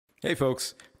Hey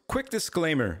folks, quick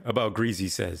disclaimer about Greasy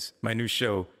Says, my new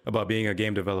show about being a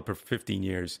game developer for 15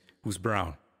 years who's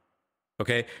brown.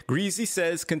 Okay? Greasy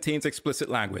Says contains explicit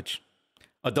language,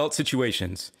 adult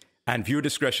situations, and viewer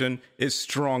discretion is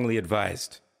strongly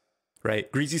advised.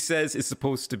 Right? Greasy Says is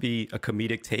supposed to be a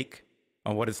comedic take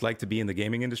on what it's like to be in the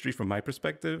gaming industry from my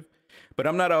perspective, but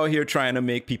I'm not out here trying to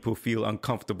make people feel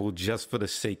uncomfortable just for the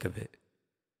sake of it.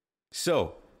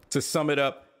 So, to sum it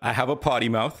up, I have a potty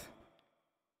mouth.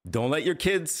 Don't let your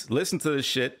kids listen to this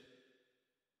shit.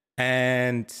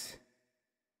 And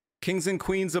kings and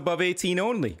queens above 18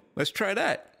 only. Let's try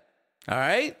that. All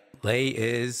right? Lay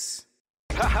is...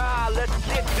 Haha, let's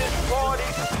get this party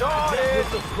started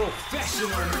with the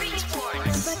professional.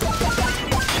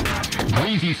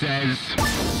 Greasy Says.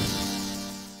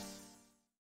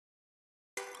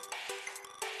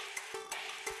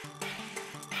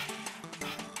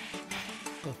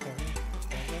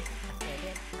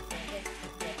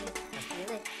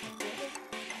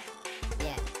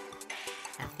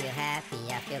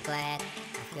 I feel glad, I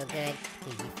feel good, do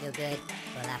you feel good?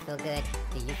 Well, I feel good,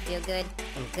 do you feel good?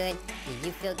 I'm good, do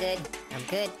you feel good? I'm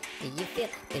good, do you feel?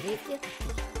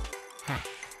 Ha,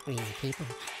 greasy people.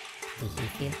 Do you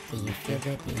feel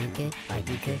good? Do you good? Are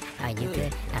you good? Are you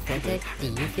good? I feel good, do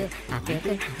you feel? I feel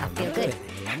good, I feel good.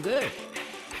 I'm good.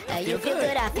 You feel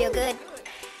good? I feel good.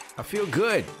 I feel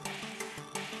good.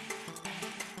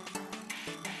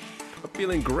 I'm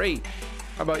feeling great.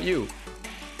 How about you?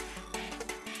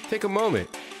 Take a moment.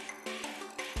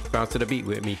 Bounce to the beat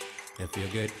with me. I feel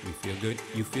good. You feel good.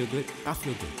 You feel good. I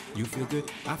feel good. You feel good.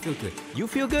 I feel good. You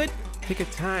feel good? Take a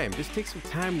time. Just take some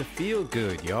time to feel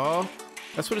good, y'all.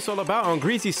 That's what it's all about on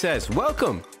Greasy Says.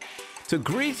 Welcome to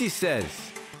Greasy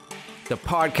Says, the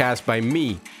podcast by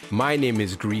me. My name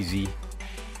is Greasy,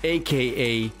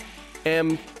 aka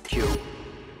M-Cue.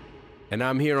 And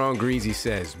I'm here on Greasy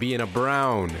Says, being a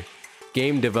brown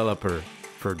game developer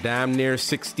for damn near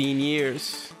 16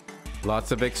 years.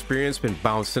 Lots of experience, been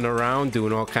bouncing around,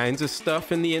 doing all kinds of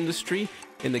stuff in the industry,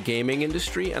 in the gaming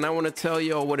industry. And I want to tell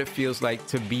y'all what it feels like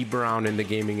to be brown in the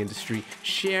gaming industry,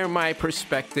 share my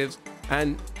perspectives,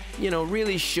 and, you know,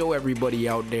 really show everybody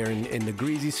out there in the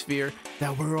greasy sphere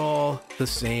that we're all the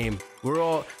same.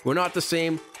 We're not the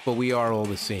same, but we are all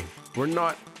the same. We're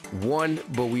not one,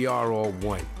 but we are all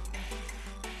one.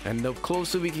 And the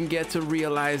closer we can get to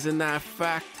realizing that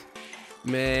fact,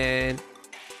 man,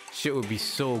 shit would be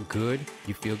so good.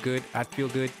 You feel good, I'd feel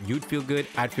good, you'd feel good,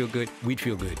 I'd feel good, we'd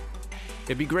feel good.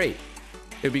 It'd be great.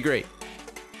 It'd be great.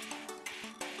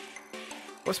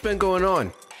 What's been going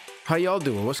on? How y'all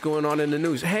doing? What's going on in the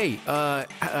news? Hey,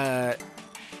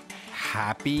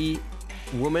 happy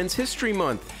Women's History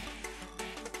Month.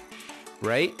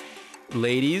 Right?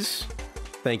 Ladies,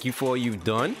 thank you for all you've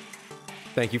done.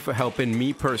 Thank you for helping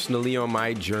me personally on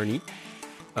my journey.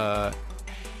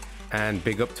 And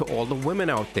big up to all the women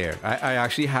out there. I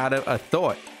actually had a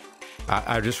thought.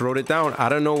 I just wrote it down. I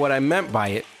don't know what I meant by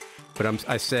it, but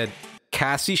I said,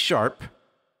 Cassie Sharp,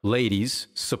 ladies,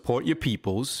 support your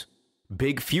peoples,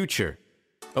 big future.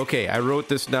 Okay, I wrote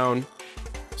this down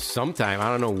sometime. I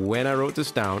don't know when I wrote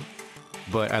this down,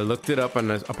 but I looked it up, and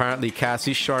apparently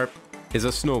Cassie Sharp is a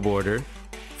snowboarder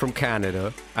from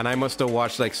Canada, and I must have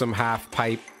watched like some half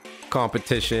pipe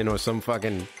competition or some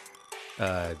fucking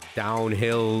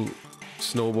downhill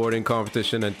snowboarding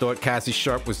competition and thought Cassie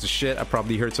Sharp was the shit. I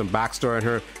probably heard some backstory on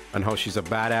her and how she's a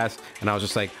badass, and I was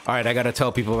just like, all right, I gotta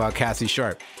tell people about Cassie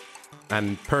Sharp.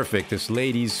 And perfect, it's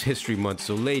Ladies History Month,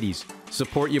 so ladies,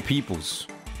 support your peoples.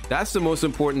 That's the most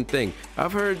important thing.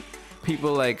 I've heard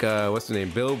people like what's the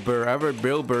name, Bill Burr. I've heard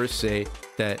Bill Burr say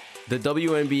that the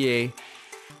WNBA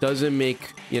doesn't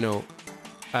make, you know,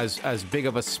 as big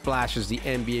of a splash as the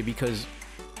NBA because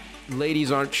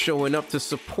ladies aren't showing up to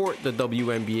support the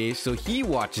WNBA, so he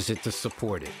watches it to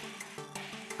support it.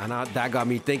 And that got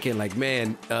me thinking, like,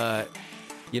 man,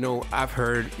 you know, I've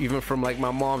heard even from like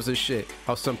my moms and shit,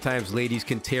 how sometimes ladies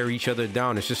can tear each other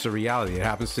down. It's just a reality. It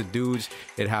happens to dudes,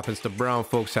 it happens to brown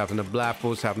folks, happens to black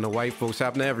folks, happens to white folks,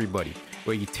 happens to everybody,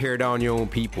 where you tear down your own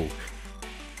people.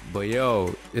 But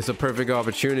yo, it's a perfect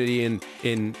opportunity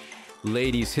in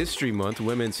Ladies History Month,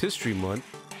 Women's History Month,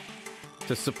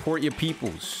 to support your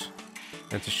peoples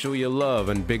and to show your love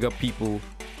and big up people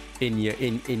in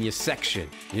your section.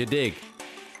 You dig?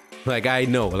 Like, I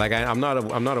know, like I'm not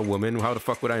a woman. How the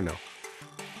fuck would I know?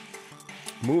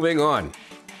 Moving on.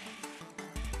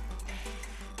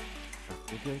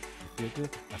 I feel good. You feel good.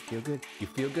 I feel good. You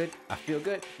feel good. I feel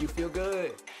good. You feel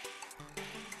good.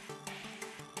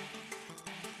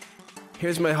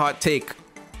 Here's my hot take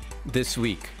this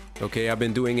week. Okay, I've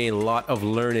been doing a lot of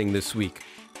learning this week.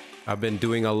 I've been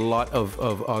doing a lot of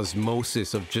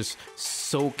osmosis, of just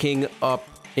soaking up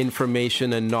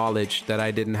information and knowledge that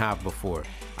I didn't have before.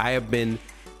 I have been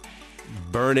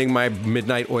burning my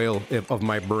midnight oil of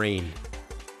my brain.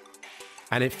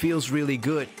 And it feels really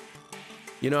good.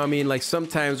 You know what I mean? Like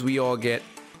sometimes we all get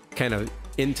kind of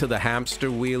into the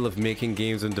hamster wheel of making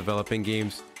games and developing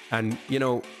games. And, you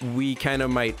know, we kind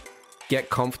of might get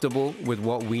comfortable with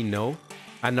what we know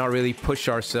and not really push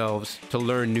ourselves to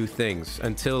learn new things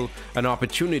until an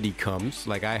opportunity comes,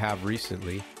 like I have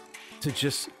recently, to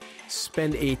just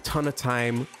spend a ton of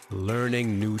time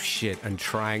learning new shit and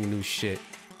trying new shit.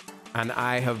 And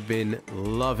I have been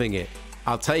loving it.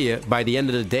 I'll tell you, by the end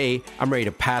of the day, I'm ready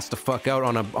to pass the fuck out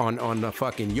on a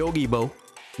fucking Yogi Bo.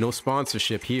 No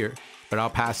sponsorship here, but I'll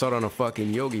pass out on a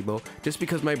fucking Yogi Bo just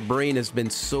because my brain has been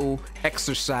so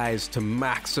exercised to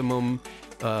maximum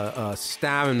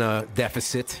stamina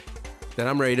deficit that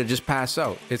I'm ready to just pass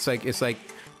out. It's like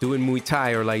doing Muay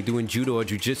Thai or like doing judo or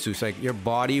jujitsu. It's like your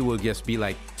body will just be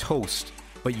like toast,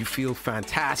 but you feel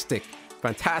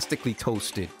fantastically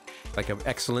toasted, like an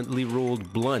excellently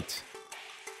rolled blunt.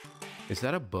 Is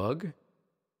that a bug?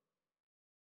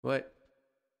 What?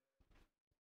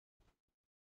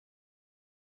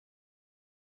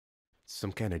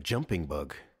 Some kind of jumping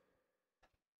bug.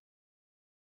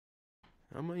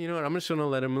 You know what? I'm just gonna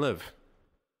let him live.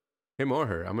 Him or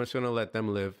her. I'm just gonna let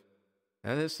them live.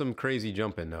 That is some crazy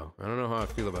jumping though. I don't know how I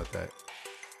feel about that.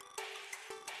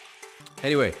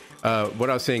 Anyway, what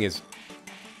I was saying is,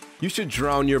 you should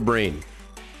drown your brain.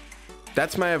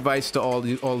 That's my advice to all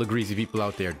the greasy people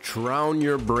out there. Drown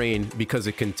your brain because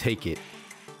it can take it.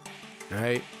 All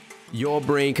right? Your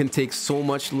brain can take so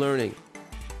much learning.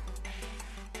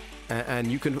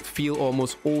 And you can feel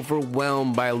almost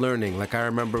overwhelmed by learning. Like I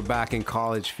remember back in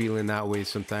college feeling that way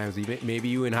sometimes. Maybe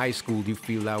you in high school, you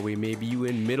feel that way. Maybe you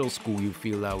in middle school, you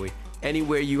feel that way.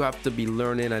 Anywhere you have to be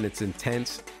learning and it's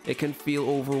intense, it can feel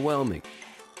overwhelming.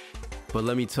 But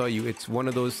let me tell you, it's one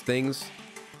of those things,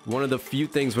 one of the few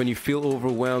things when you feel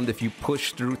overwhelmed, if you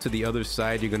push through to the other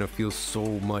side, you're going to feel so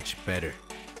much better.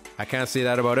 I can't say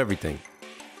that about everything,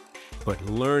 but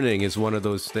learning is one of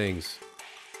those things.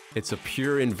 It's a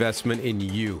pure investment in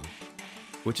you,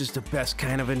 which is the best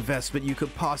kind of investment you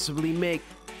could possibly make.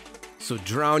 So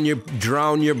drown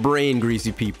your brain,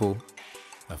 greasy people.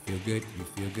 I feel good, you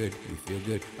feel good, we feel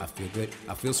good, I feel good,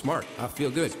 I feel smart, I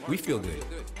feel good, we feel good.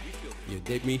 You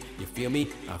dig me, you feel me,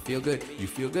 I feel good, you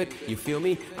feel good, you feel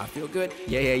me, I feel good.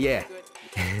 Yeah.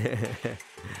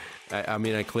 I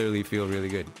mean, I clearly feel really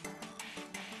good.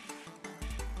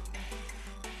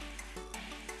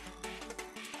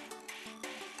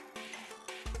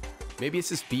 Maybe it's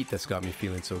this beat that's got me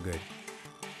feeling so good.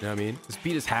 You know what I mean? This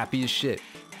beat is happy as shit.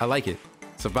 I like it.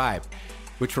 It's a vibe.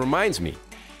 Which reminds me,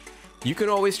 you can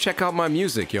always check out my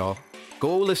music, y'all.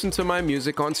 Go listen to my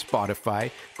music on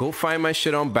Spotify. Go find my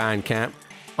shit on Bandcamp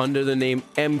under the name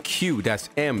M-Cue.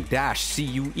 That's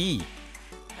M-C-U-E.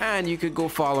 And you could go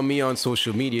follow me on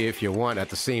social media if you want at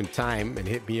the same time and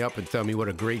hit me up and tell me what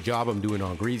a great job I'm doing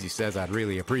on Greasy Says. I'd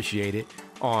really appreciate it.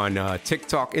 On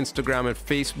TikTok, Instagram, and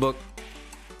Facebook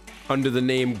under the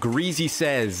name Greasy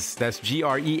Says. That's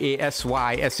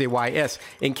Greasysays.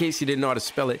 In case you didn't know how to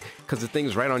spell it, because the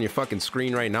thing's right on your fucking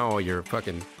screen right now, or your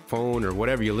fucking phone, or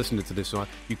whatever you're listening to this on.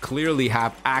 You clearly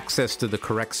have access to the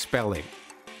correct spelling.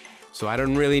 So I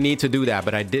don't really need to do that,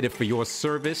 but I did it for your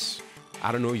service.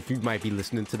 I don't know if you might be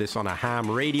listening to this on a ham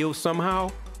radio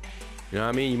somehow. You know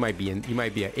what I mean? You might be an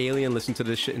alien listening to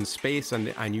this shit in space,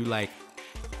 and you like,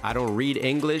 I don't read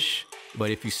English, but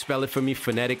if you spell it for me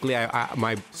phonetically,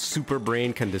 my super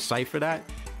brain can decipher that.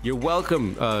 You're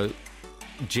welcome,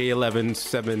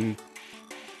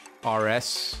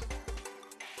 J117RS.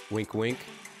 Wink, wink.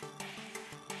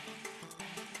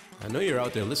 I know you're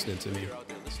out there listening to me.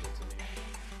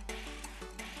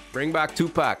 Bring back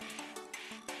Tupac.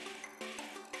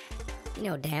 You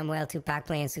know damn well Tupac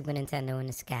playing Super Nintendo in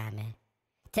the sky, man.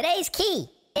 Today's key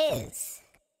is...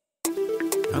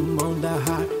 I'm on the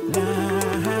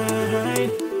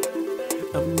hotline.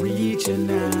 I'm reaching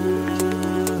out.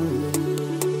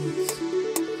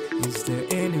 Is there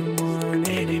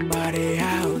anybody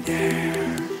out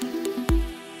there?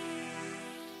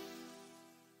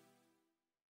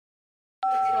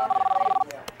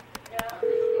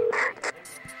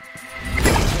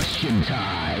 Question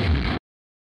time.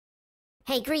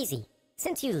 Hey, Greasy,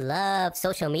 since you love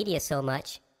social media so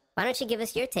much, why don't you give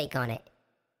us your take on it?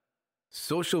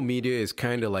 Social media is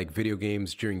kind of like video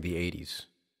games during the 80s.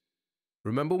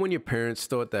 Remember when your parents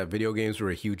thought that video games were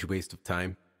a huge waste of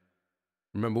time?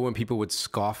 Remember when people would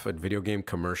scoff at video game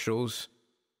commercials?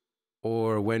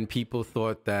 Or when people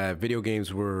thought that video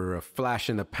games were a flash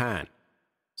in the pan,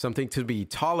 something to be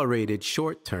tolerated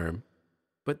short term,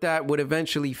 but that would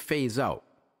eventually phase out.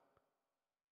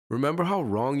 Remember how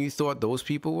wrong you thought those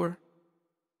people were?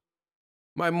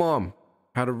 My mom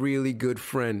had a really good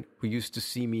friend who used to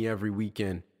see me every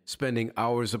weekend, spending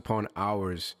hours upon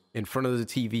hours in front of the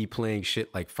TV playing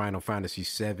shit like Final Fantasy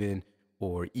VII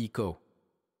or Eco,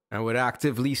 and would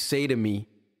actively say to me,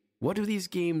 what do these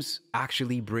games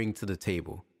actually bring to the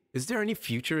table? Is there any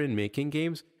future in making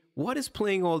games? What is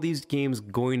playing all these games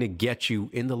going to get you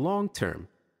in the long term?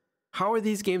 How are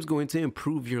these games going to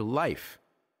improve your life?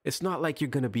 It's not like you're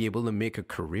going to be able to make a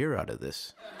career out of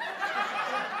this.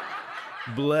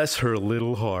 Bless her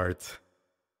little heart.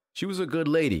 She was a good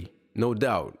lady, no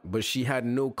doubt, but she had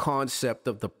no concept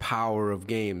of the power of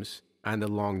games and the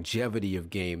longevity of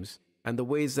games and the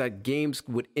ways that games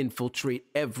would infiltrate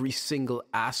every single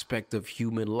aspect of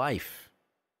human life.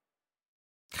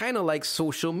 Kind of like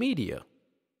social media.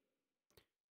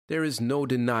 There is no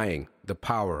denying the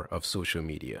power of social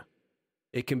media.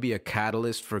 It can be a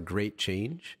catalyst for great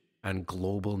change and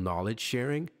global knowledge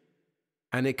sharing,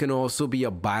 and it can also be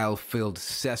a bile-filled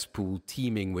cesspool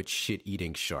teeming with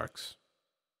shit-eating sharks.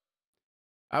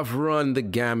 I've run the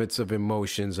gamuts of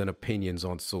emotions and opinions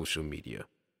on social media.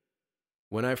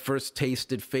 When I first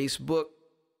tasted Facebook,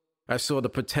 I saw the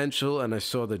potential and I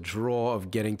saw the draw of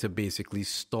getting to basically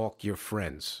stalk your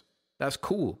friends. That's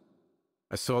cool.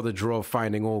 I saw the draw of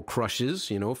finding old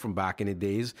crushes, from back in the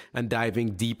days and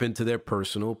diving deep into their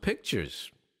personal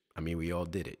pictures. I mean, we all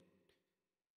did it.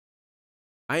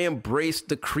 I embraced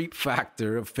the creep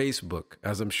factor of Facebook,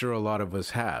 as I'm sure a lot of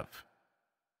us have.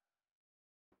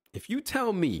 If you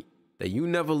tell me that you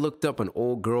never looked up an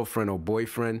old girlfriend or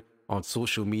boyfriend on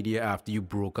social media after you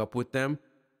broke up with them,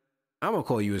 I'm gonna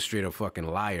call you a straight up fucking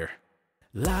liar.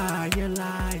 Liar,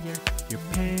 liar, your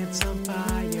pants on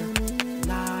fire.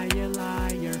 Liar,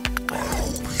 liar.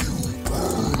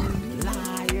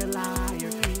 Liar,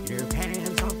 liar, your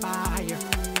pants on fire.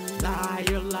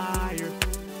 Liar, liar.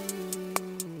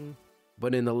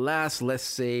 But in the last, let's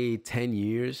say, 10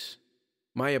 years,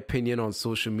 my opinion on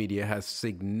social media has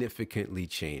significantly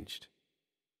changed.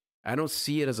 I don't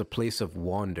see it as a place of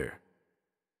wonder.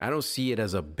 I don't see it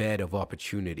as a bed of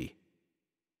opportunity.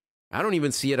 I don't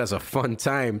even see it as a fun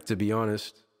time, to be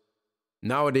honest.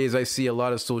 Nowadays, I see a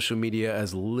lot of social media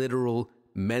as literal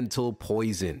mental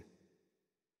poison.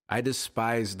 I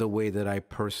despise the way that I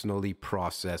personally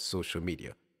process social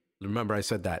media. Remember, I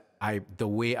said that. The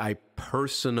way I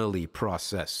personally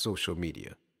process social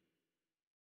media.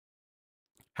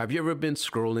 Have you ever been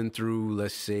scrolling through,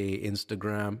 let's say,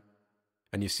 Instagram,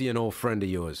 and you see an old friend of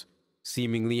yours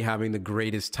seemingly having the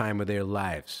greatest time of their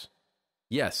lives?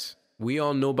 Yes, we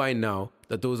all know by now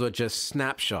that those are just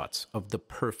snapshots of the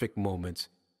perfect moments,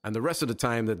 and the rest of the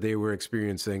time that they were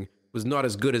experiencing was not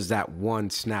as good as that one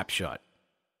snapshot.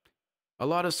 A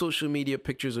lot of social media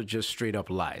pictures are just straight up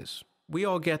lies. We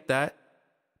all get that.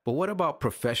 But what about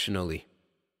professionally?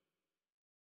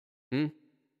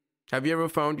 Have you ever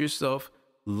found yourself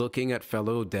looking at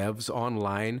fellow devs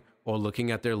online or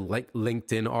looking at their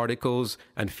LinkedIn articles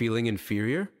and feeling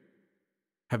inferior?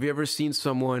 Have you ever seen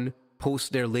someone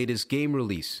post their latest game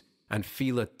release and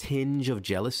feel a tinge of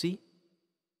jealousy?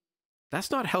 That's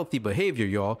not healthy behavior,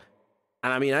 y'all.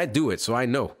 And I mean, I do it, so I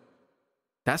know.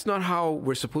 That's not how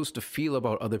we're supposed to feel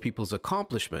about other people's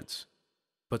accomplishments.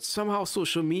 But somehow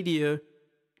social media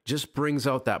just brings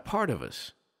out that part of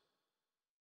us.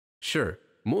 Sure,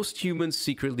 most humans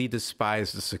secretly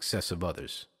despise the success of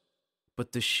others.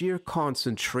 But the sheer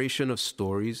concentration of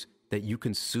stories that you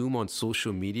consume on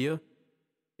social media,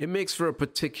 it makes for a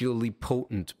particularly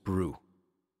potent brew.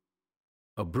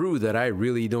 A brew that I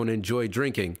really don't enjoy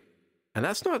drinking. And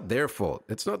that's not their fault.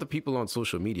 It's not the people on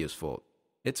social media's fault.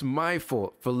 It's my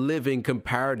fault for living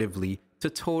comparatively to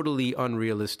totally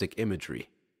unrealistic imagery.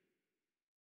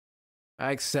 I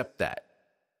accept that.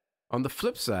 On the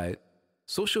flip side,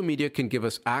 social media can give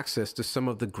us access to some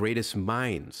of the greatest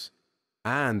minds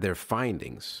and their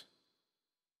findings.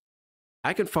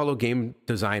 I can follow game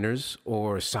designers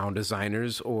or sound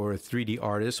designers or 3D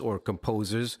artists or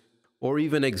composers or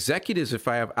even executives if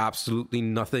I have absolutely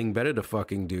nothing better to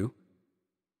fucking do.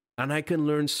 And I can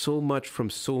learn so much from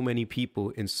so many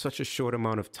people in such a short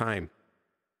amount of time.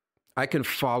 I can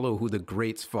follow who the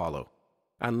greats follow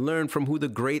and learn from who the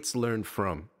greats learn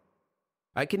from.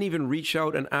 I can even reach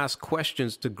out and ask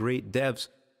questions to great devs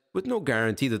with no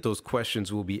guarantee that those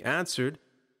questions will be answered,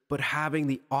 but having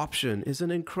the option is an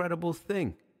incredible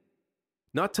thing.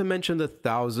 Not to mention the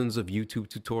thousands of YouTube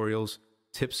tutorials,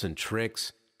 tips and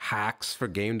tricks, hacks for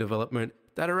game development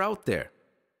that are out there.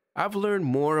 I've learned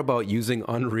more about using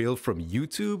Unreal from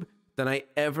YouTube than I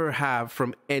ever have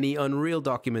from any Unreal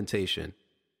documentation.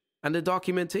 And the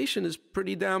documentation is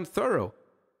pretty damn thorough.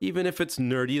 even if it's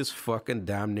nerdy as fuck and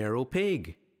damn near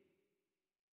opaque.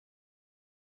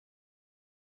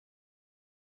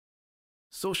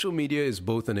 Social media is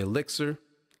both an elixir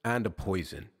and a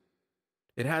poison.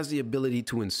 It has the ability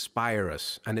to inspire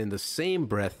us and in the same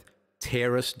breath,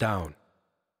 tear us down.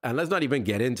 And let's not even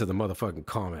get into the motherfucking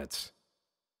comments.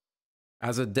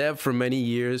 As a dev for many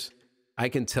years, I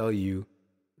can tell you,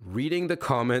 reading the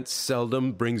comments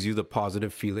seldom brings you the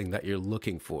positive feeling that you're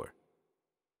looking for.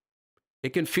 It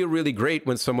can feel really great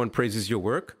when someone praises your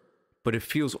work, but it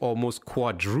feels almost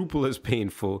quadruple as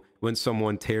painful when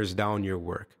someone tears down your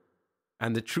work.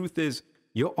 And the truth is,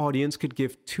 your audience could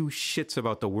give two shits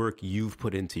about the work you've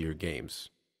put into your games.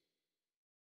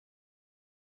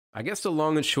 I guess the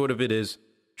long and short of it is,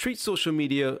 treat social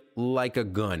media like a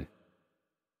gun.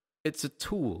 It's a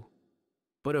tool,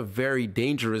 but a very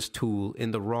dangerous tool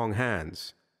in the wrong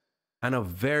hands, and a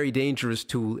very dangerous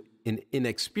tool in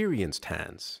inexperienced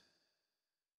hands.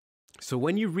 So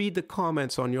when you read the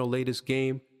comments on your latest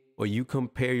game, or you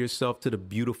compare yourself to the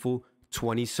beautiful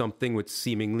 20-something with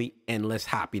seemingly endless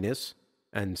happiness,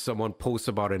 and someone posts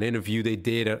about an interview they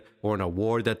did or an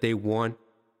award that they won,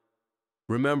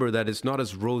 remember that it's not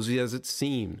as rosy as it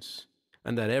seems,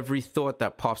 and that every thought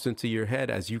that pops into your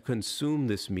head as you consume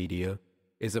this media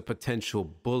is a potential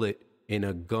bullet in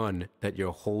a gun that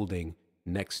you're holding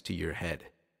next to your head.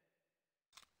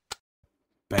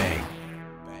 Bang.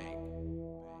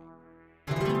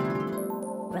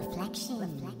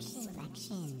 Reflection.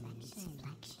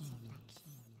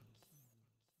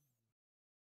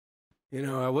 You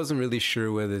know, I wasn't really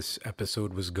sure where this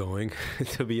episode was going,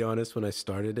 to be honest, when I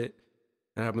started it.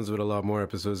 It happens with a lot more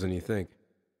episodes than you think.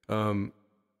 But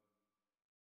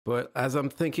as I'm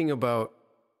thinking about,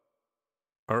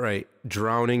 all right,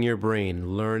 drowning your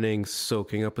brain, learning,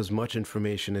 soaking up as much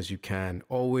information as you can,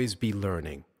 always be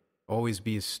learning, always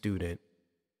be a student.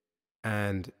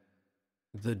 And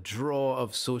the draw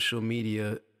of social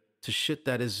media to shit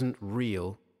that isn't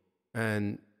real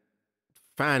and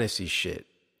fantasy shit.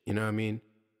 You know what I mean?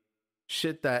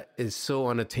 Shit that is so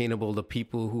unattainable, the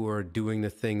people who are doing the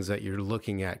things that you're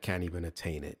looking at can't even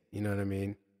attain it. You know what I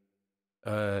mean?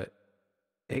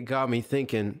 It got me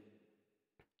thinking,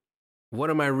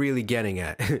 what am I really getting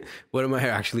at? What am I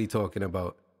actually talking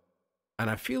about? And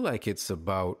I feel like it's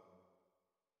about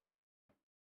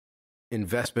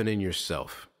investment in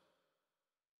yourself.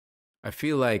 I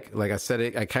feel like I said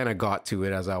it, I kind of got to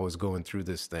it as I was going through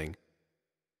this thing.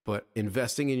 But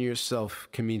investing in yourself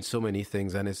can mean so many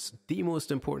things, and it's the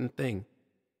most important thing.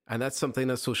 And that's something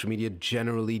that social media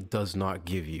generally does not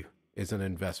give you, is an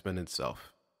investment in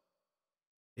self.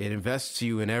 It invests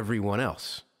you in everyone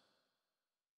else.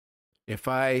 If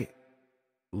I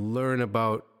learn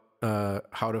about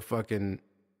how to fucking,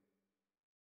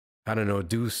 I don't know,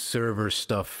 do server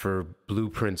stuff for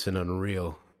blueprints in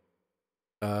Unreal,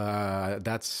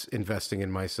 that's investing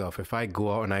in myself. If I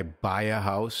go out and I buy a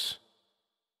house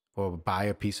or buy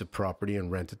a piece of property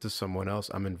and rent it to someone else,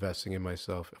 I'm investing in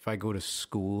myself. If I go to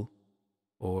school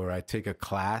or I take a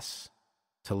class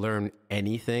to learn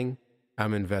anything,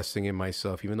 I'm investing in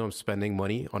myself. Even though I'm spending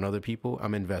money on other people,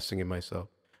 I'm investing in myself.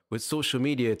 With social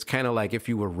media, it's kind of like if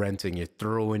you were renting, you're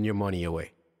throwing your money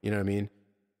away. You know what I mean?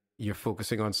 You're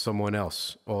focusing on someone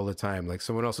else all the time. Like,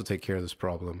 someone else will take care of this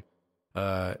problem.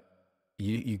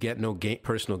 You get no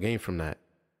personal gain from that.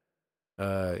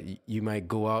 You might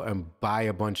go out and buy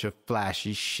a bunch of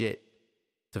flashy shit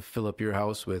to fill up your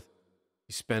house with.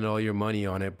 You spend all your money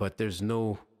on it, but there's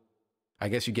no, I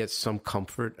guess you get some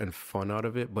comfort and fun out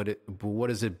of it, but what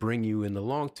does it bring you in the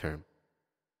long term?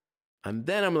 And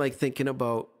then I'm like thinking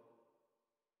about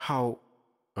how,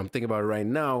 I'm thinking about it right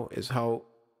now, is how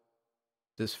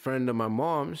this friend of my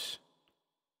mom's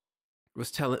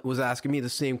was asking me the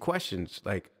same questions.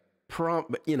 Like,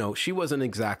 she wasn't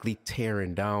exactly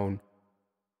tearing down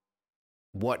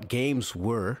what games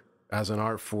were as an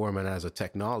art form and as a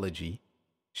technology.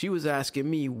 She was asking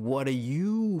me, what are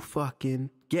you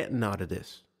fucking getting out of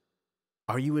this?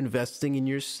 Are you investing in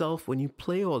yourself when you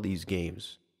play all these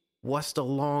games? What's the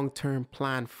long-term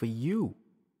plan for you?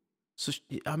 So,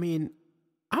 I mean,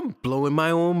 I'm blowing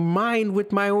my own mind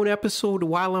with my own episode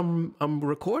while I'm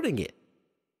recording it.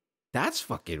 That's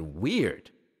fucking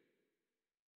weird.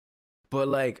 But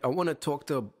like, I want to talk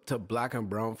to black and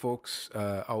brown folks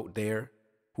out there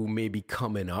who may be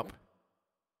coming up.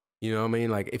 You know what I mean?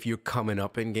 Like, if you're coming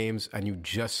up in games and you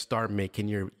just start making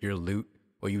your loot,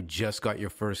 or you just got your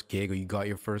first gig, or you got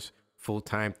your first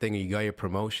full-time thing, or you got your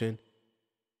promotion,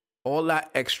 all that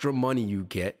extra money you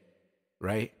get,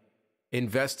 right?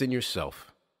 Invest in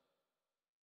yourself.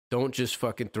 Don't just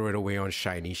fucking throw it away on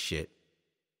shiny shit.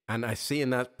 And I see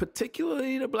in that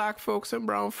particularly the black folks and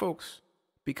brown folks.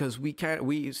 because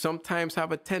we sometimes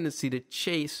have a tendency to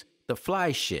chase the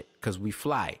fly shit because we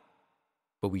fly.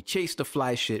 But we chase the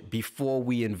fly shit before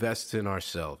we invest in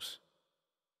ourselves.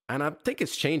 And I think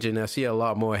it's changing. I see a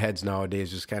lot more heads nowadays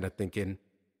just kind of thinking,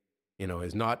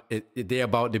 they're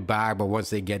about the bag, but once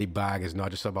they get the bag, it's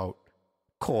not just about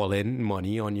calling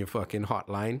money on your fucking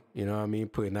hotline. You know what I mean?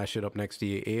 Putting that shit up next to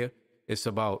your ear. It's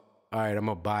about, all right, I'm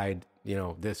going to buy,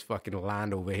 this fucking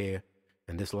land over here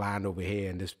and this land over here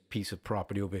and this piece of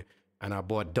property over here. And I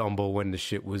bought Dumbo when the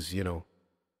shit was,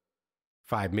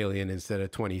 5 million instead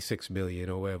of 26 million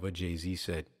or whatever Jay-Z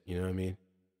said. You know what I mean?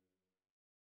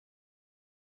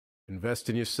 Invest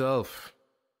in yourself.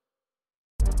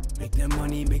 Make that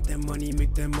money, make that money,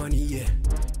 make that money, yeah.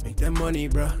 Make that money,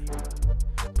 bruh.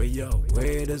 But yo,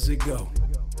 where does it go?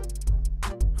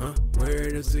 Huh? Where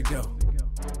does it go?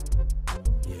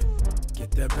 Yeah.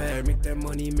 Get that bag, make that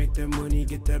money,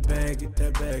 get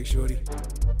that bag, shorty.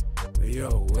 But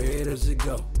yo, where does it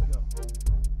go?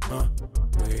 Huh?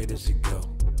 Where does it go?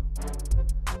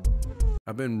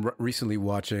 I've been recently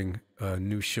watching a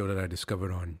new show that I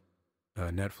discovered on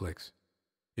Netflix.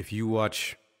 If you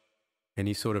watch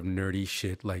any sort of nerdy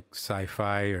shit like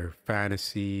sci-fi or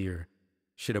fantasy or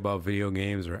shit about video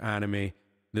games or anime,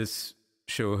 this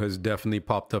show has definitely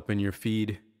popped up in your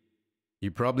feed.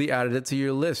 You probably added it to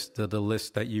your list, the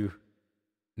list that you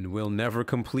will never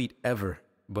complete ever.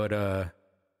 But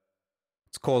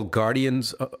it's called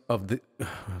Guardians of the...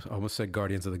 I almost said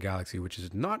Guardians of the Galaxy, which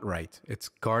is not right. It's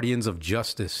Guardians of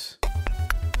Justice.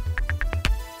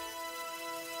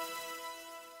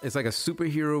 It's like a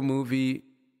superhero movie,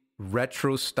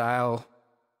 retro style,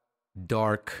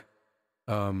 dark,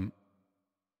 sort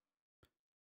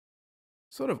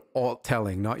of alt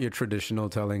telling, not your traditional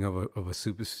telling of a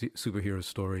superhero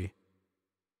story.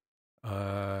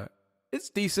 It's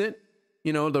decent.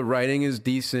 The writing is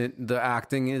decent. The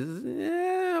acting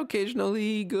is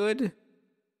occasionally good.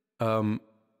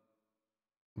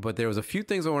 But there was a few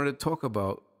things I wanted to talk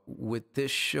about with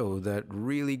this show that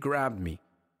really grabbed me.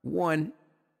 One,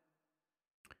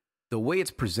 the way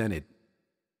it's presented.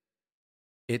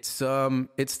 It's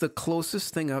the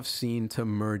closest thing I've seen to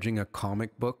merging a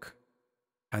comic book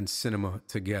and cinema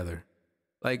together.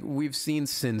 Like, we've seen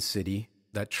Sin City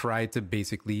that tried to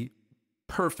basically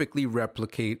perfectly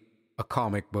replicate a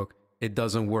comic book. It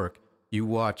doesn't work. You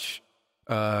watch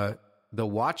The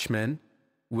Watchmen,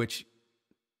 which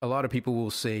a lot of people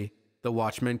will say The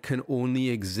Watchmen can only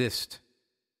exist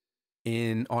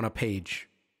on a page,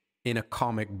 in a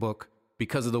comic book,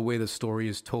 because of the way the story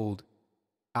is told.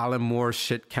 Alan Moore's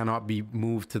shit cannot be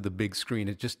moved to the big screen.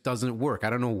 It just doesn't work. I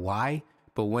don't know why,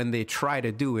 but when they try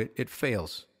to do it, it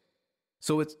fails.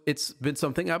 So it's been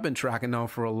something I've been tracking now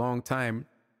for a long time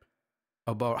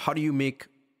about how do you make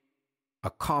a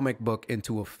comic book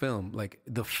into a film? Like,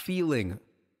 the feeling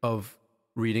of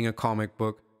reading a comic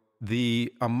book,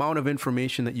 the amount of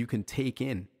information that you can take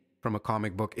in from a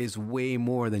comic book is way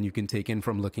more than you can take in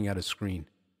from looking at a screen,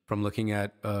 from looking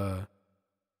at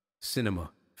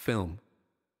cinema, film.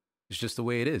 It's just the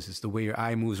way it is. It's the way your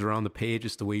eye moves around the page.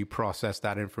 It's the way you process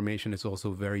that information. It's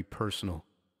also very personal.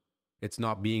 It's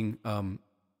not being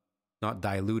not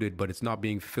diluted, but it's not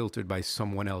being filtered by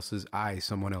someone else's eye,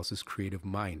 someone else's creative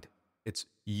mind. It's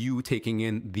you taking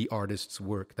in the artist's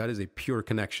work. That is a pure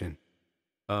connection.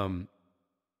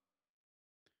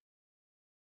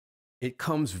 It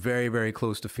comes very, very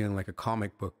close to feeling like a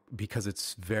comic book because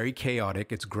it's very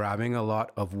chaotic. It's grabbing a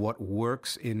lot of what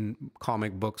works in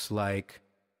comic books like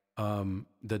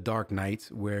The Dark Knight,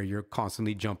 where you're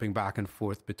constantly jumping back and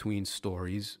forth between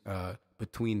stories,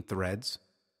 between threads.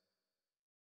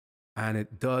 And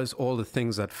it does all the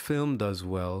things that film does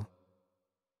well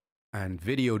and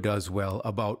video does well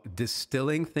about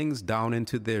distilling things down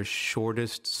into their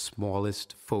shortest,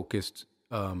 smallest, focused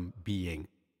being.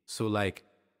 So like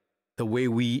the way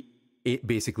we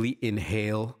basically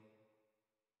inhale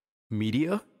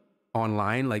media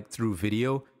online, like through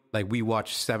video, like we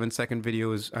watch 7-second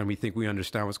videos and we think we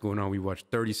understand what's going on. We watch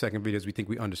 30-second videos. We think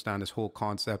we understand this whole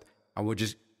concept, and we're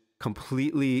just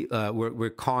completely, we're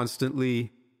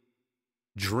constantly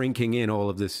drinking in all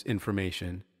of this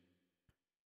information.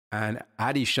 And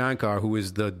Adi Shankar, who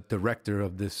is the director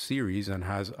of this series and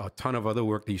has a ton of other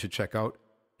work that you should check out,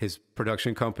 his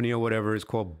production company or whatever is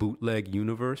called Bootleg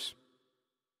Universe.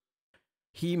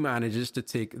 He manages to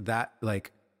take that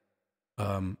like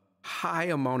high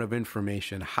amount of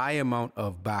information, high amount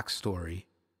of backstory,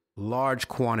 large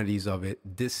quantities of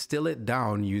it, distill it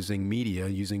down using media,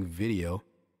 using video,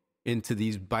 into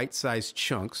these bite-sized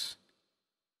chunks.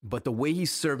 But the way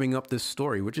he's serving up this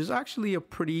story, which is actually a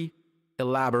pretty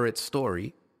elaborate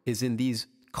story, is in these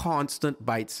constant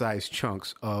bite-sized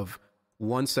chunks of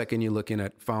 1 second you're looking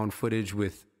at found footage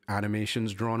with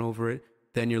animations drawn over it.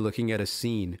 Then you're looking at a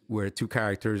scene where two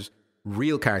characters,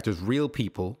 real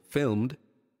people, filmed,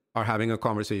 are having a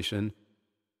conversation,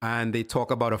 and they talk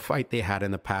about a fight they had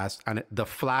in the past, and the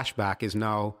flashback is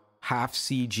now half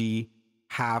CG,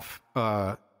 half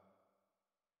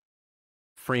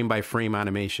frame by frame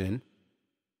animation.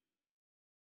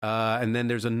 And then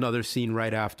there's another scene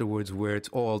right afterwards where it's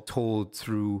all told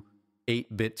through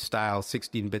 8-bit style,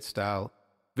 16-bit style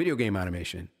video game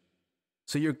animation.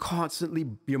 So your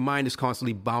mind is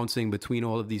constantly bouncing between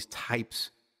all of these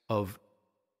types of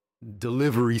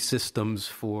delivery systems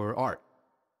for art.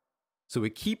 So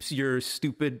it keeps your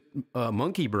stupid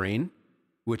monkey brain,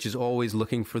 which is always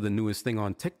looking for the newest thing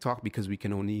on TikTok, because we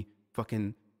can only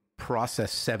fucking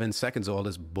process 7 seconds of all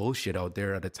this bullshit out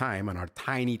there at a time on our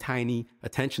tiny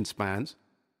attention spans.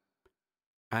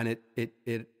 And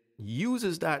it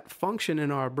uses that function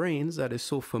in our brains that is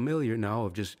so familiar now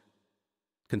of just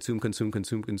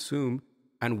consume,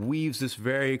 and weaves this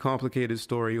very complicated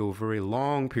story over a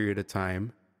long period of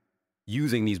time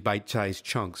using these bite-sized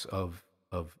chunks of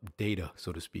data,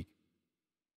 so to speak.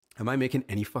 Am I making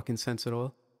any fucking sense at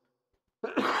all?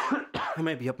 I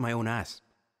might be up my own ass.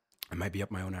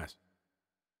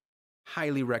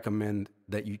 Highly recommend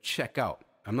that you check out.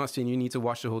 I'm not saying you need to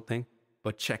watch the whole thing,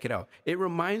 but check it out. It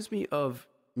reminds me of,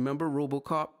 remember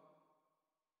RoboCop?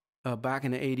 Back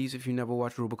in the 80s, if you never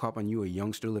watched RoboCop and you a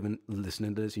youngster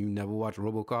listening to this, and you never watched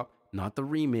RoboCop, not the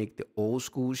remake, the old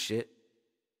school shit,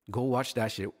 go watch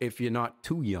that shit if you're not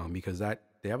too young, because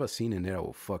they have a scene in there that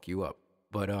will fuck you up.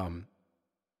 But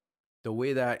the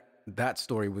way that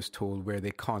story was told, where they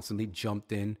constantly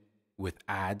jumped in with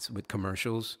ads, with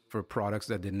commercials for products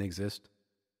that didn't exist,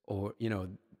 or,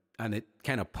 and it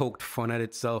kind of poked fun at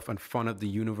itself and fun of the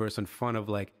universe and fun of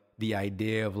like the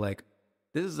idea of like,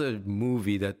 this is a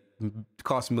movie that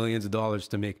cost millions of dollars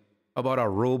to make about a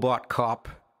robot cop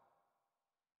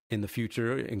in the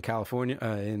future in California,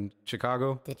 in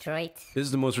Chicago. Detroit. This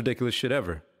is the most ridiculous shit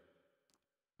ever.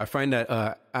 I find that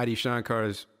Adi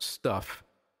Shankar's stuff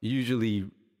usually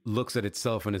looks at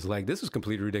itself and is like, this is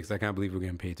completely ridiculous. I can't believe we're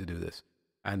getting paid to do this.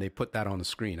 And they put that on the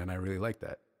screen, and I really like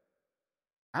that.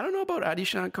 I don't know about Adi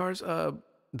Shankar's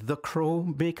The Crow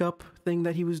makeup thing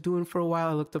that he was doing for a while.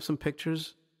 I looked up some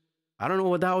pictures. I don't know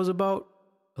what that was about.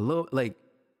 A little, like,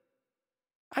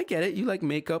 I get it. You like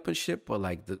makeup and shit, but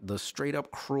like the straight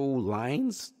up crow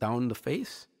lines down the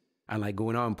face and like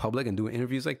going out in public and doing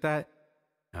interviews like that.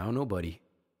 I don't know, buddy.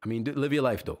 I mean, live your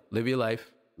life though. Live your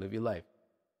life.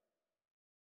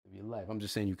 I'm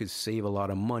just saying you could save a lot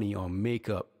of money on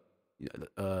makeup. You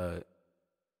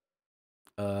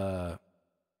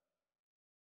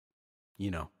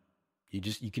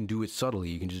can do it subtly.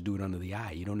 You can just do it under the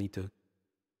eye. You don't need to,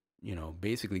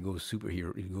 basically go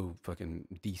superhero. You go fucking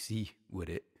DC with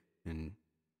it and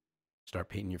start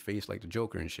painting your face like the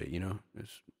Joker and shit.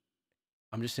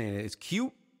 I'm just saying it's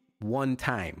cute one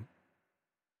time,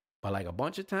 but like a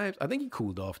bunch of times, I think he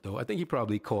cooled off though. I think he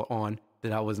probably caught on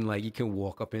that I wasn't like, you can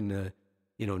walk up into,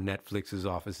 Netflix's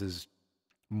offices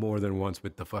more than once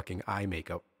with the fucking eye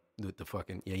makeup, with the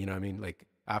fucking, you know what I mean? Like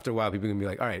after a while, people are gonna be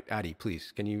like, all right, Addy,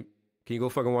 please, can you go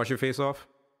fucking wash your face off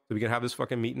so we can have this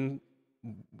fucking meeting?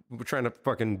 We're trying to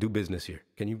fucking do business here.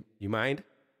 Can you mind?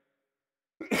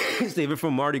 Save it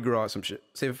for Mardi Gras or some shit.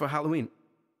 Save it for Halloween.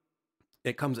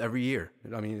 It comes every year.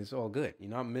 I mean, it's all good. You're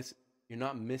not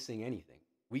missing anything.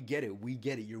 We get it.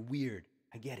 You're weird.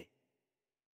 I get it.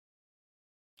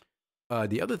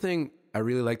 The other thing I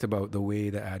really liked about the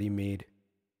way that Addy made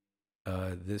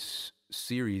this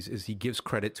series is he gives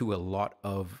credit to a lot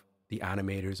of the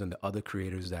animators and the other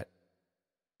creators that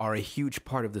are a huge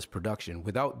part of this production.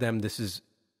 Without them, this is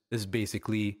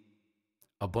basically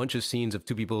a bunch of scenes of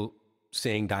two people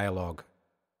saying dialogue,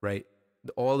 right?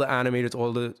 All the animators,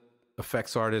 all the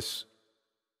effects artists,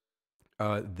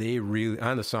 and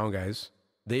the sound guys,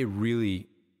 they really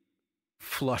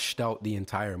flushed out the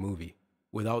entire movie.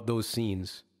 Without those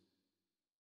scenes,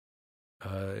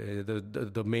 a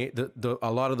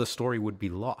lot of the story would be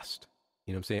lost.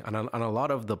 You know what I'm saying? And a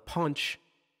lot of the punch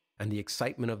and the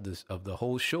excitement of the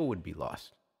whole show would be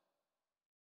lost.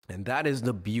 And that is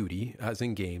the beauty, as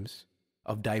in games,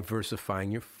 of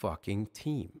diversifying your fucking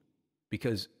team.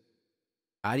 Because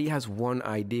Adi has one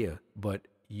idea, but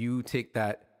you take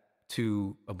that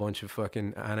to a bunch of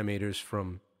fucking animators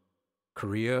from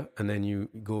Korea, and then you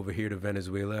go over here to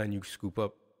Venezuela and you scoop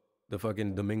up the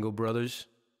fucking Domingo brothers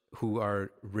who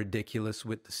are ridiculous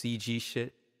with the CG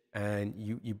shit, and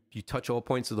you touch all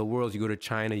points of the world. You go to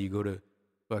China, you go to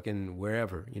fucking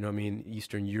wherever, you know what I mean?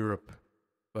 Eastern Europe,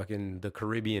 fucking the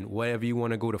Caribbean, wherever you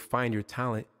want to go to find your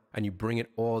talent, and you bring it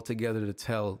all together to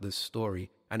tell this story.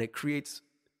 And it creates,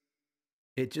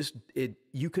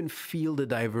 you can feel the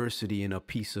diversity in a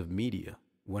piece of media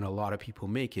when a lot of people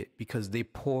make it, because they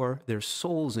pour their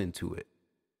souls into it,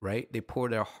 right? They pour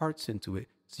their hearts into it.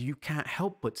 So you can't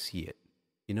help but see it.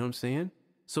 You know what I'm saying?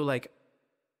 So like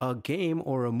a game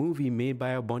or a movie made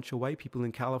by a bunch of white people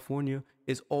in California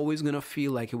is always going to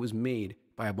feel like it was made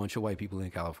by a bunch of white people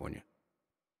in California.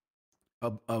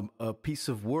 A piece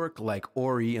of work like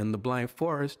Ori and the Blind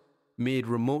Forest, made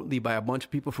remotely by a bunch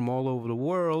of people from all over the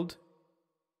world,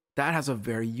 that has a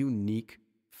very unique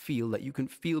feel that you can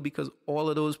feel because all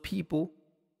of those people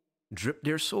drip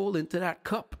their soul into that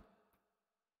cup.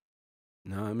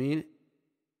 You know what I mean?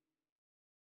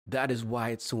 That is why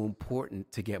it's so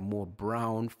important to get more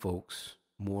brown folks,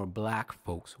 more black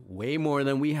folks, way more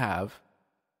than we have,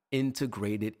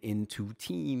 integrated into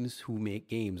teams who make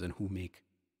games and who make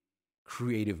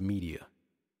creative media.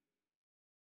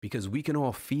 Because we can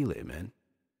all feel it, man.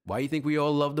 Why do you think we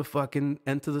all love the fucking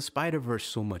Into the Spider-Verse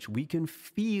so much? We can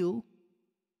feel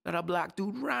that a black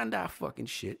dude ran that fucking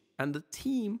shit. And the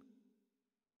team,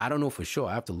 I don't know for sure,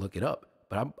 I have to look it up,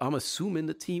 but I'm assuming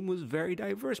the team was very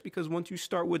diverse, because once you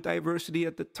start with diversity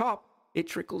at the top, it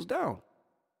trickles down.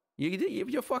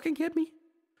 You fucking get me?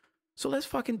 So let's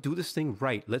fucking do this thing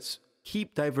right. Let's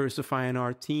keep diversifying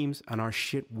our teams, and our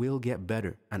shit will get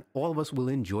better. And all of us will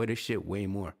enjoy this shit way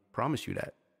more. Promise you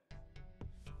that.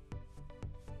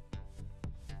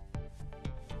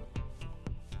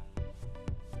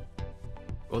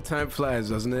 Well, time flies,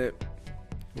 doesn't it?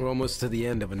 We're almost to the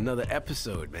end of another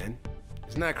episode, man.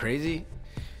 Isn't that crazy?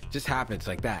 Just happens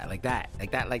like that.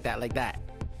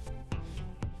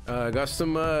 Got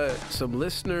some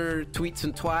listener tweets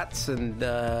and twats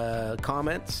and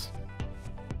comments.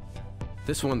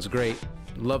 This one's great.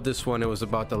 Love this one. It was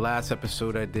about the last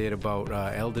episode I did about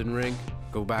Elden Ring.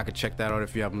 Go back and check that out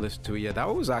if you haven't listened to it yet. That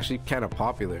one was actually kind of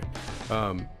popular.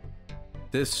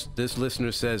 This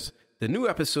listener says, the new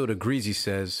episode of Greasy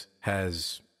Says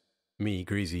has me,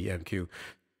 Greasy M-Cue,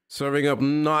 serving up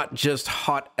not just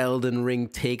hot Elden Ring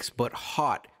takes, but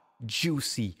hot,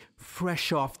 juicy,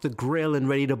 fresh off the grill and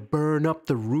ready to burn up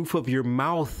the roof of your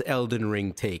mouth Elden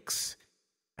Ring takes.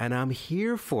 And I'm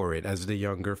here for it, as the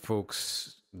younger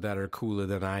folks that are cooler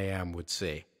than I am would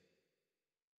say.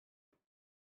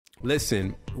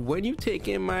 Listen, when you take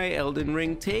in my Elden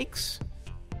Ring takes,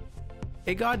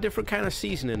 it got a different kind of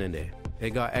seasoning in there.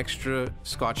 It got extra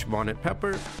Scotch bonnet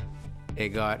pepper. It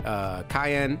got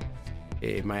cayenne.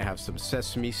 It might have some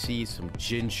sesame seeds, some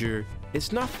ginger.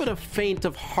 It's not for the faint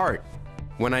of heart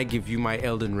when I give you my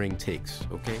Elden Ring takes,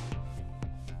 okay?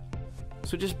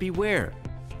 So just beware.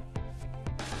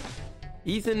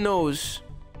 Ethan knows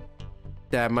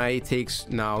that my takes,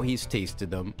 now he's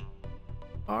tasted them,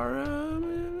 are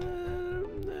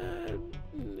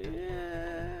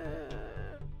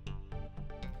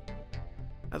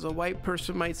as a white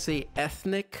person might say,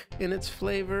 ethnic in its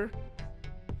flavor.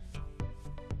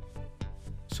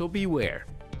 So beware.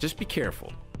 Just be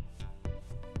careful.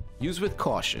 Use with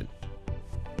caution.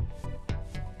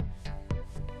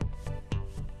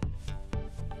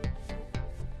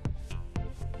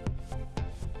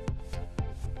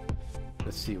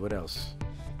 Let's see, what else?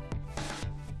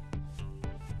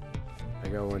 I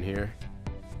got one here.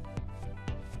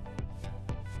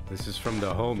 This is from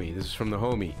the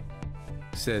homie.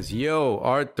 Says, yo,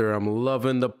 Arthur, I'm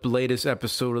loving the latest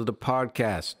episode of the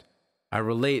podcast. I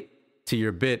relate to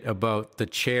your bit about the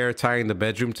chair tying the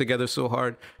bedroom together so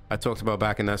hard. I talked about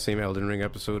back in that same Elden Ring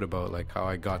episode about like how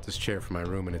I got this chair for my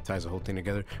room and it ties the whole thing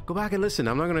together. Go back and listen.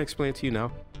 I'm not going to explain it to you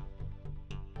now.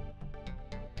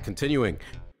 Continuing.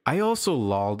 I also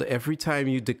lolled every time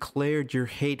you declared your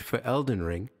hate for Elden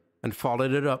Ring and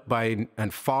followed it up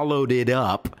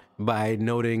by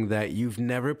noting that you've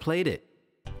never played it.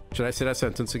 Should I say that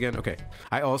sentence again? Okay.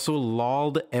 I also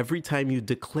lolled every time you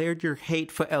declared your hate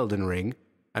for Elden Ring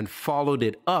and followed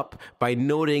it up by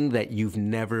noting that you've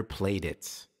never played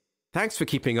it. Thanks for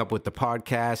keeping up with the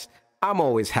podcast. I'm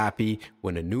always happy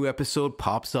when a new episode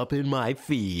pops up in my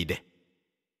feed.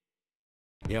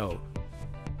 Yo,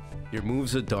 your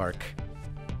moves are dark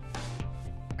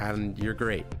and you're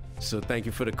great. So thank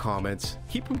you for the comments.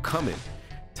 Keep them coming.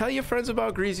 Tell your friends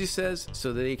about Greasy Says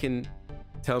so that they can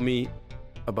tell me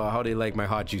about how they like my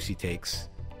hot juicy takes.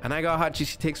 And I got hot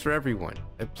juicy takes for everyone.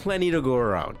 And plenty to go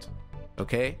around.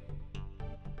 Okay?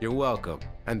 You're welcome.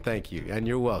 And thank you. And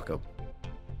you're welcome.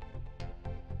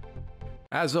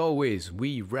 As always,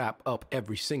 we wrap up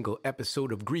every single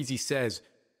episode of Greasy Says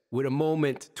with a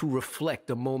moment to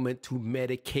reflect, a moment to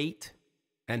medicate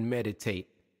and meditate.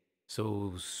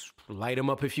 So light them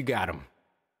up if you got them.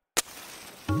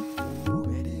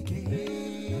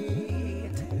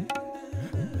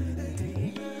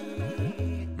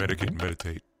 Medicate and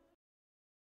meditate.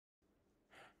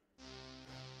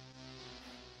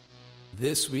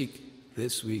 This week.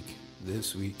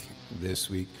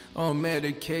 Oh,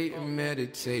 medicate and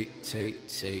meditate, take.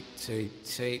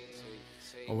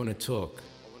 I want to talk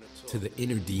to the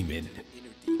inner demon,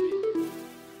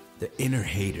 the inner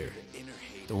hater,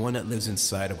 the one that lives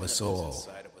inside of us all.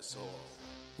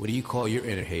 What do you call your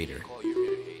inner hater?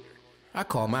 I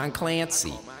call mine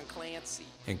Clancy.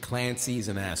 And Clancy's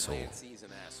an asshole.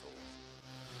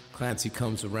 Clancy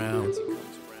comes around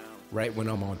right when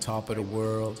I'm on top of the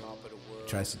world,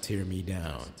 tries to tear me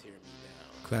down.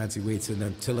 Clancy waits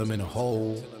until I'm in a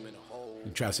hole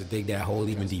and tries to dig that hole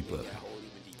even deeper.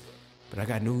 But I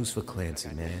got news for Clancy,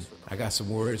 man. I got some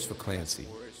words for Clancy.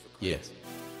 Yeah.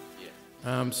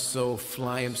 I'm so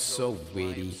fly, I'm so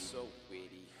witty.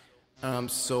 I'm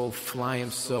so fly,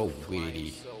 I'm so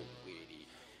witty.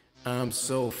 I'm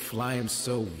so fly, I'm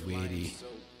so witty.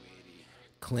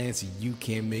 Clancy, you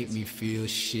can't make me feel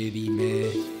shitty,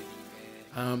 man.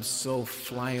 I'm so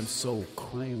fly, I'm so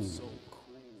cool.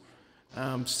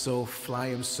 I'm so fly,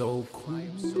 I'm so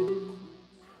cool.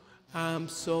 I'm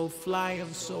so fly,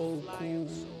 I'm so cool.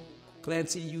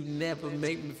 Clancy, you never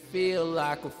make me feel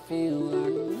like a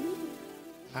fool.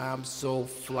 I'm so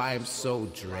fly, I'm so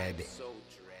dread.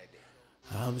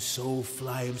 I'm so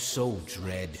fly, I'm so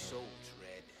dread.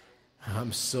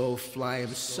 I'm so fly,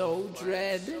 I'm so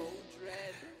dread.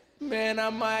 Man, I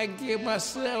might give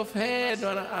myself head.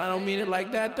 I don't mean it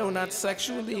like that, though, not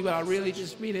sexually, but I really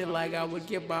just mean it like I would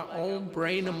give my own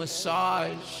brain a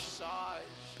massage.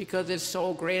 Because it's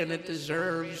so great and it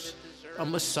deserves a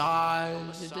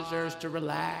massage. It deserves to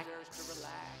relax.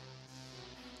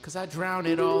 Because I drown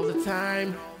it all the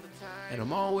time. And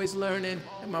I'm always learning,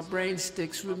 and my brain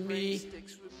sticks with me.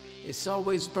 It's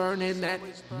always burning that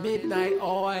midnight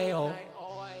oil.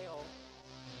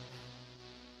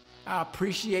 I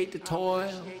appreciate the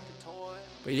toil.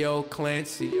 But yo,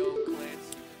 Clancy,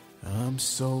 I'm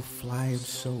so fly, I'm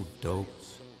so dope.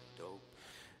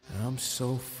 I'm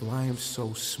so fly, I'm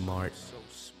so smart.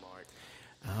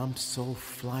 I'm so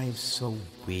fly, I'm so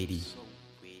witty.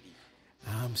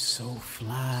 I'm so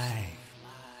fly.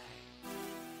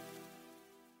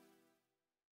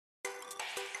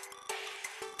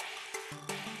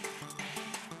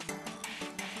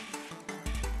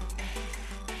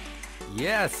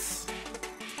 Yes,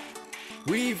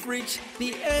 we've reached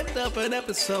the end of an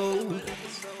episode.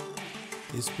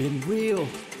 It's been real,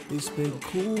 it's been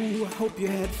cool. I hope you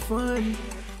had fun.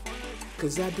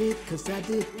 Cause I did. I feel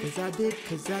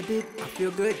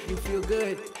good, you feel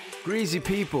good. Greasy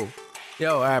people,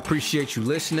 yo, I appreciate you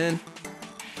listening.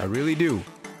 I really do.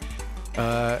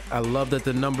 I love that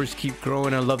the numbers keep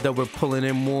growing. I love that we're pulling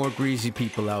in more greasy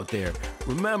people out there.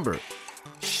 Remember,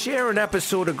 share an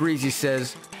episode of Greasy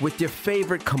Says with your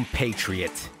favorite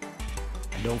compatriot.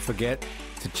 And don't forget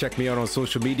to check me out on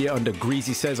social media under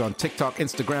Greasy Says on TikTok,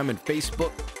 Instagram, and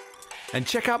Facebook. And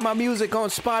check out my music on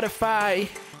Spotify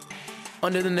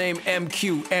under the name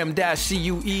M-Cue,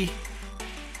 M-C-U-E.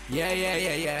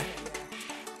 Yeah.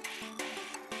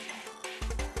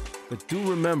 But do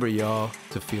remember, y'all,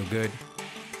 to feel good,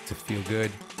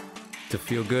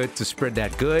 to spread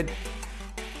that good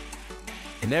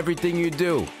in everything you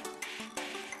do.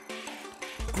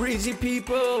 Greasy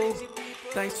people,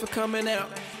 thanks for coming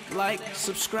out. Like,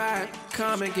 subscribe,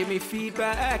 comment, give me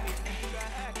feedback.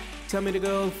 Tell me to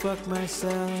go fuck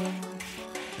myself.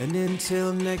 And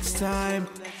until next time,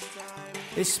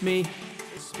 it's me,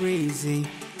 Greasy,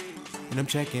 and I'm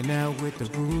checking out with the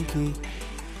rookie.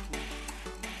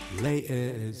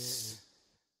 Laters.